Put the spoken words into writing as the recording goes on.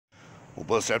Well,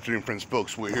 blessed afternoon, friends,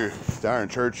 folks. We're here at the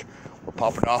IronChurch. We're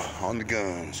popping off on the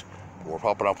guns. We're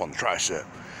popping off on the Tri-Cep.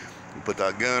 You put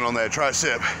that gun on that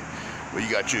Tri-Cep, well,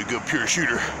 you got you a good pure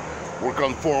shooter. Work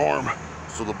on the forearm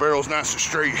so the barrel's nice and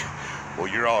straight. Well,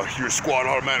 your squad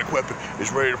automatic weapon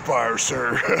is ready to fire,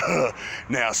 sir.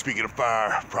 Now, speaking of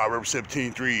fire, Proverbs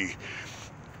 17:3.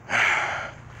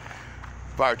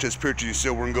 Fire tests purity and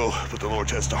silver and gold, but the Lord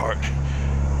tests the heart.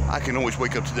 I can always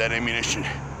wake up to that ammunition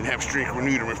and have strength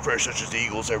renewed and refreshed such as the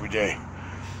eagles every day.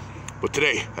 But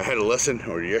today, I had a lesson,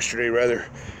 or yesterday rather,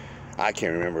 I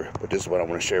can't remember, but this is what I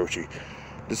want to share with you.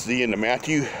 This is the end of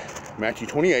Matthew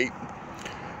 28.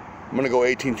 I'm going to go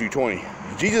 18 through 20.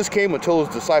 Jesus came and told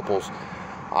his disciples,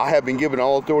 I have been given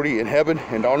all authority in heaven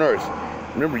and on earth.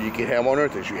 Remember, you can have on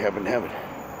earth as you have in heaven,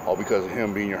 all because of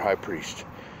him being your high priest.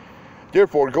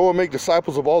 Therefore, go and make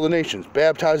disciples of all the nations,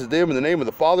 baptize them in the name of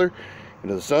the Father, and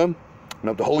of the Son,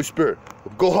 and of the Holy Spirit,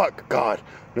 of Gohak, God,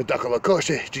 and the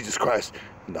Dakalakoshe, Jesus Christ,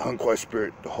 and the Hunkwai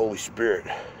Spirit, the Holy Spirit.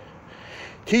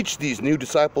 Teach these new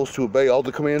disciples to obey all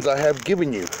the commands I have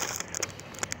given you.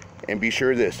 And be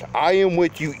sure of this, I am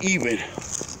with you even,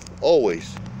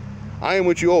 always. I am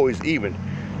with you always, even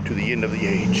to the end of the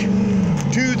age.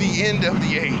 To the end of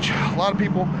the age. A lot of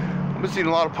people, I've been seeing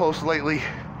a lot of posts lately.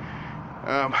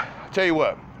 I'll tell you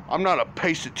what, I'm not a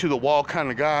paste it to the wall kind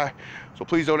of guy. So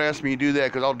please don't ask me to do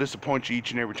that, because I'll disappoint you each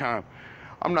and every time.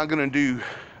 I'm not going to do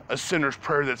a sinner's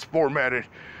prayer that's formatted.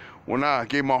 When I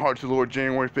gave my heart to the Lord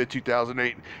January 5th,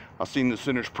 2008, I seen the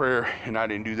sinner's prayer, and I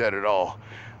didn't do that at all.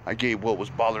 I gave what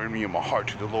was bothering me in my heart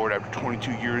to the Lord after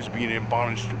 22 years being in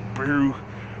bondage to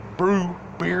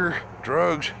beer,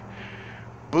 drugs,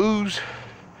 booze,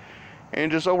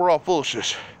 and just overall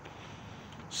foolishness.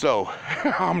 So,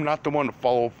 I'm not the one to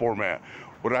follow a format.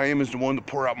 What I am is the one to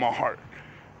pour out my heart.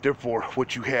 Therefore,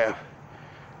 what you have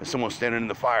is someone standing in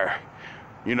the fire.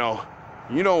 You know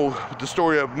the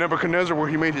story of Nebuchadnezzar, where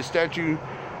he made his statue,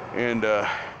 and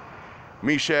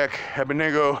Meshach,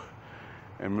 Abednego,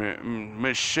 and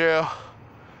Mishael.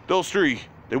 Those three,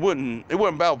 they wouldn't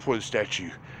bow before the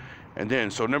statue. And then,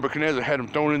 so Nebuchadnezzar had him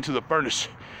thrown into the furnace.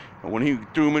 And when he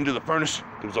threw him into the furnace,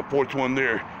 there was a fourth one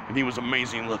there, and he was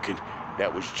amazing looking.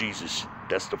 That was Jesus.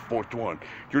 That's the fourth one.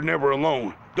 You're never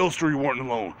alone. Those three weren't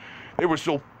alone. They were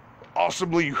so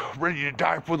awesomely ready to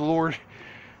die for the Lord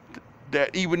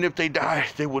that even if they died,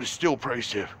 they would have still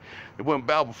praised him. They wouldn't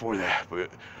bow before that. But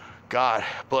God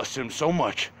blessed them so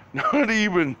much. Not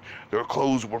even their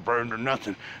clothes were burned or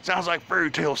nothing. Sounds like fairy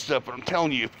tale stuff, but I'm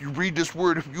telling you, if you read this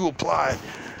word, if you apply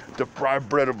the fried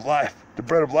bread of life, the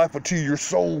bread of life unto your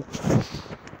soul,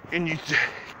 and you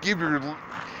give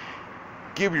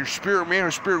your spirit man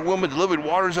or spirit woman the living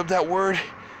waters of that word,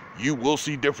 you will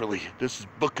see differently. This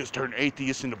book has turned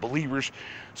atheists into believers,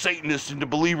 Satanists into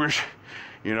believers,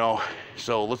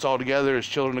 So let's all together as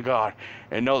children of God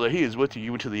and know that he is with you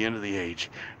even to the end of the age.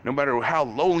 No matter how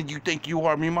lonely you think you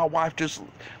are. My wife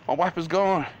is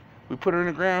gone. We put her in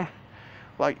the ground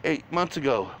like 8 months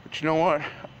ago. But you know what?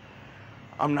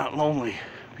 I'm not lonely,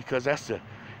 because that's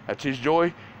his joy,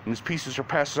 and his peace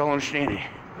surpasses all understanding.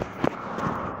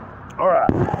 Alright.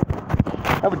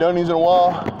 Haven't done these in a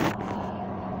while.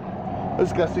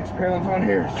 This got 6 pounds on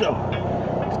here, so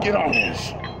let's get on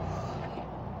this.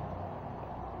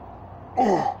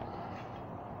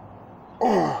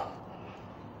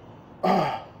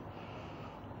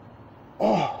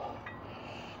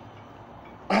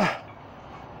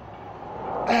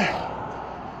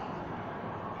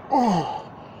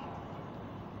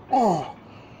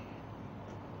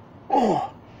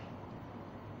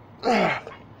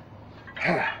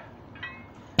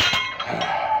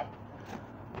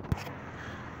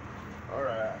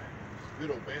 Alright,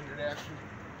 good old bandit action.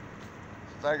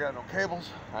 Since I got no cables,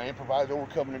 I improvise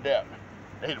overcoming the depth.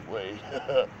 Anyway,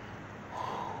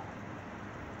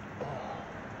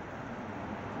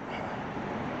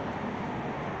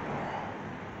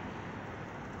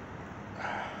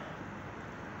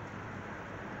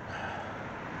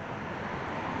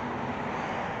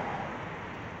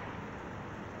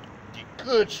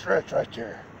 good stretch right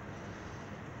there.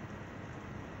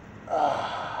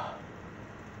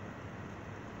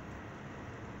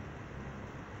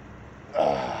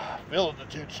 Feel the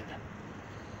tension.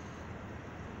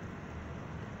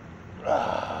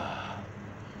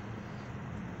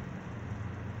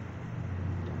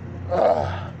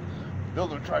 Feel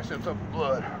the triceps up with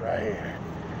blood right here.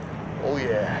 Oh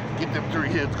yeah, get them 3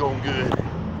 hits going good.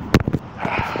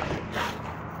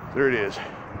 There it is.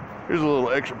 Here's a little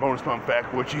extra bonus fun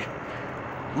fact with you.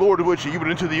 Lord with you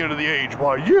even into the end of the age.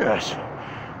 Why, yes,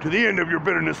 to the end of your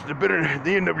bitterness,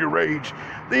 the end of your rage,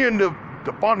 the end of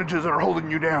the bondages that are holding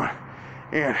you down.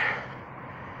 And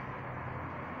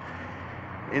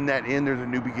in that end, there's a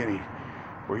new beginning,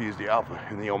 where he is the Alpha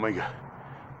and the Omega.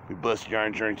 We bless the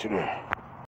Iron Journey today.